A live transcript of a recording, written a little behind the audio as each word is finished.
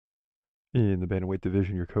In the bantamweight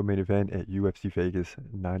division, your co-main event at UFC Vegas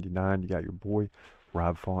 99, you got your boy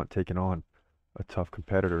Rob Font taking on a tough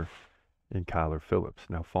competitor in Kyler Phillips.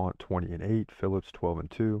 Now Font 20-8, Phillips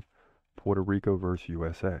 12-2, Puerto Rico versus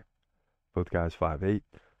USA. Both guys 5'8".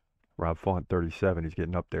 Rob Font 37, he's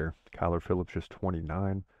getting up there. Kyler Phillips just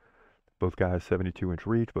 29. Both guys 72-inch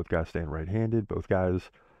reach. Both guys stand right-handed. Both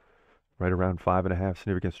guys right around 5.5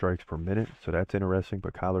 significant strikes per minute. So that's interesting.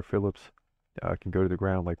 But Kyler Phillips can go to the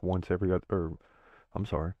ground like once every other, or I'm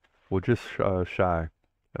sorry, well, just shy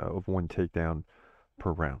of one takedown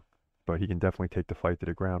per round. But he can definitely take the fight to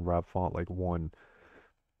the ground. Rob Font like one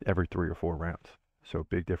every 3 or 4 rounds. So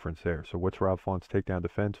big difference there. So what's Rob Font's takedown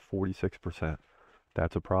defense? 46%.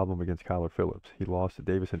 That's a problem against Kyler Phillips. He lost to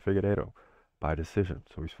Davison Figueiredo by decision.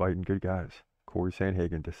 So he's fighting good guys. Corey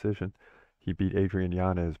Sandhagen, decision. He beat Adrian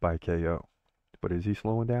Yanez by KO. But is he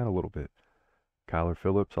slowing down a little bit? Kyler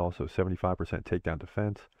Phillips, also 75% takedown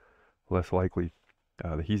defense. Less likely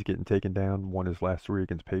that he's getting taken down. Won his last 3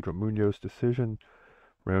 against Pedro Munoz, decision.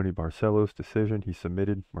 Raoni Barcelos, decision. He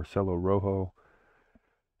submitted Marcelo Rojo.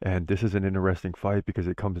 And this is an interesting fight because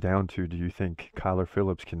it comes down to, do you think Kyler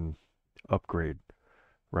Phillips can upgrade,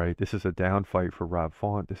 right? This is a down fight for Rob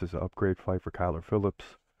Font. This is an upgrade fight for Kyler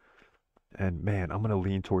Phillips. And man, I'm going to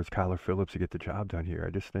lean towards Kyler Phillips to get the job done here. I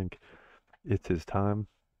just think it's his time.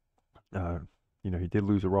 Uh, he did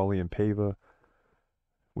lose to Raleigh and Pava,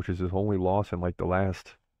 which is his only loss in like the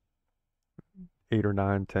last 8 or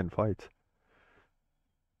 9, 10 fights.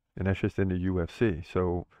 And that's just in the UFC.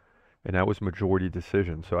 So, and that was majority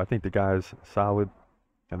decision. So I think the guy's solid.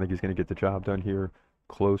 I think he's going to get the job done here.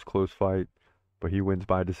 Close fight. But he wins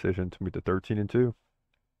by decision to move to 13-2.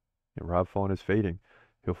 And Rob Font is fading.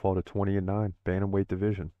 He'll fall to 20-9. Bantamweight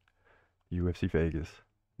division. UFC Vegas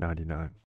 99.